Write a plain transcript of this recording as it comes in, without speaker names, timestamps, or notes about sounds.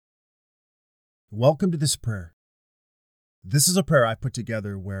Welcome to this prayer. This is a prayer I put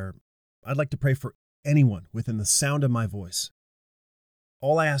together where I'd like to pray for anyone within the sound of my voice.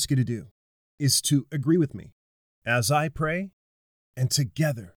 All I ask you to do is to agree with me as I pray, and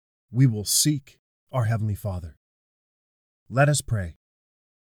together we will seek our Heavenly Father. Let us pray.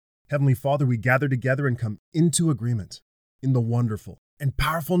 Heavenly Father, we gather together and come into agreement in the wonderful and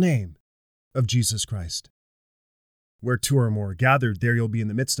powerful name of Jesus Christ. Where two or more are gathered, there you'll be in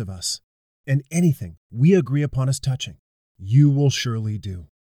the midst of us. And anything we agree upon as touching, you will surely do.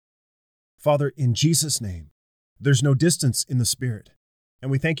 Father, in Jesus' name, there's no distance in the Spirit, and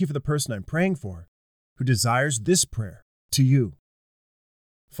we thank you for the person I'm praying for who desires this prayer to you.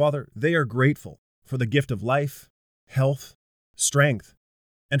 Father, they are grateful for the gift of life, health, strength,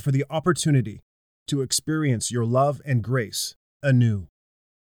 and for the opportunity to experience your love and grace anew.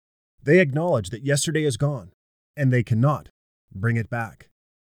 They acknowledge that yesterday is gone, and they cannot bring it back.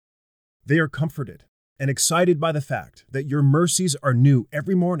 They are comforted and excited by the fact that your mercies are new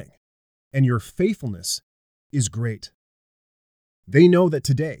every morning and your faithfulness is great. They know that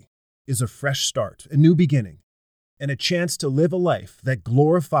today is a fresh start, a new beginning, and a chance to live a life that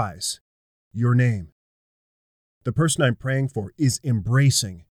glorifies your name. The person I'm praying for is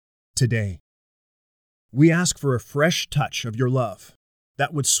embracing today. We ask for a fresh touch of your love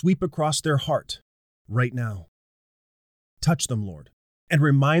that would sweep across their heart right now. Touch them, Lord, and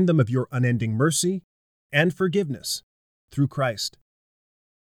remind them of your unending mercy and forgiveness through Christ.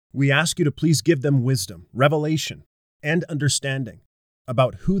 We ask you to please give them wisdom, revelation, and understanding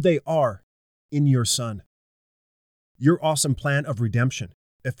about who they are in your Son. Your awesome plan of redemption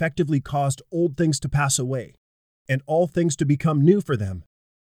effectively caused old things to pass away and all things to become new for them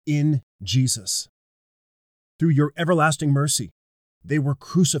in Jesus. Through your everlasting mercy, they were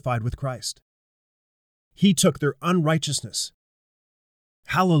crucified with Christ. He took their unrighteousness.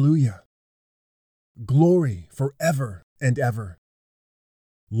 Hallelujah. Glory forever and ever.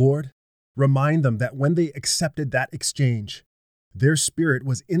 Lord, remind them that when they accepted that exchange, their spirit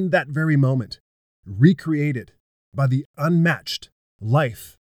was in that very moment recreated by the unmatched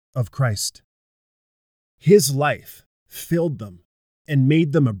life of Christ. His life filled them and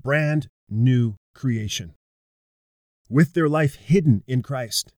made them a brand new creation. With their life hidden in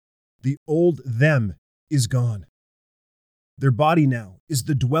Christ, the old them is gone. Their body now is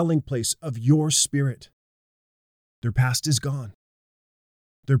the dwelling place of your Spirit. Their past is gone.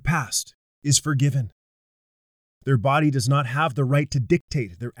 Their past is forgiven. Their body does not have the right to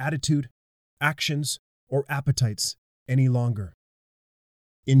dictate their attitude, actions, or appetites any longer.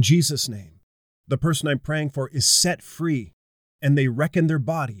 In Jesus' name, the person I'm praying for is set free, and they reckon their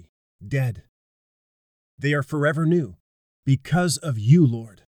body dead. They are forever new because of you,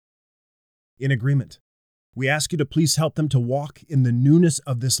 Lord. In agreement, we ask you to please help them to walk in the newness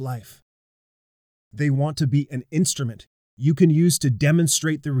of this life. They want to be an instrument you can use to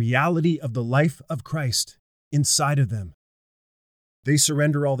demonstrate the reality of the life of Christ inside of them. They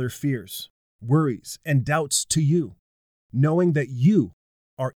surrender all their fears, worries, and doubts to you, knowing that you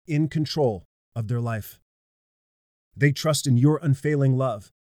are in control of their life. They trust in your unfailing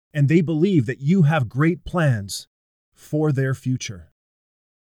love, and they believe that you have great plans for their future.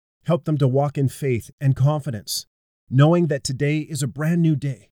 Help them to walk in faith and confidence, knowing that today is a brand new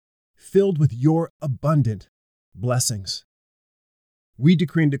day, filled with your abundant blessings. We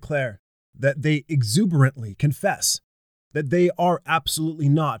decree and declare that they exuberantly confess that they are absolutely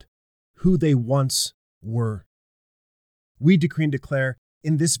not who they once were. We decree and declare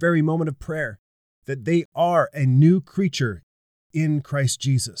in this very moment of prayer that they are a new creature in Christ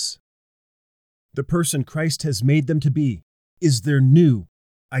Jesus. The person Christ has made them to be is their new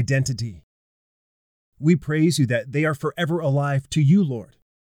identity. We praise you that they are forever alive to you, Lord,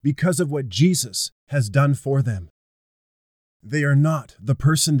 because of what Jesus has done for them. They are not the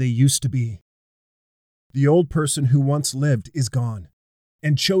person they used to be. The old person who once lived is gone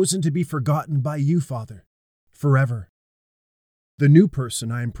and chosen to be forgotten by you, Father, forever. The new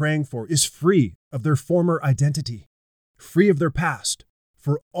person I am praying for is free of their former identity, free of their past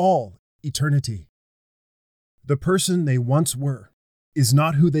for all eternity. The person they once were is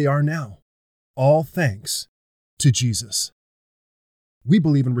not who they are now, all thanks to Jesus. We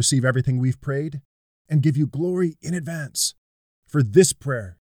believe and receive everything we've prayed and give you glory in advance, for this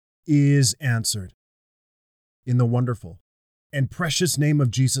prayer is answered. In the wonderful and precious name of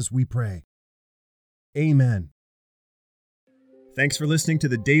Jesus we pray. Amen. Thanks for listening to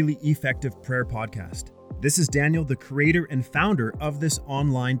the Daily Effective Prayer Podcast. This is Daniel, the creator and founder of this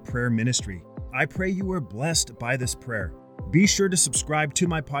online prayer ministry. I pray you are blessed by this prayer. Be sure to subscribe to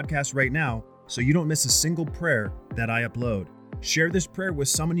my podcast right now so you don't miss a single prayer that I upload. Share this prayer with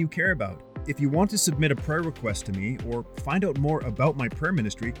someone you care about If you want to submit a prayer request to me or find out more about my prayer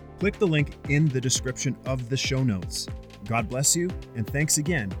ministry, click the link in the description of the show notes. God bless you, and thanks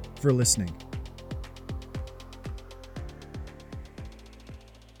again for listening.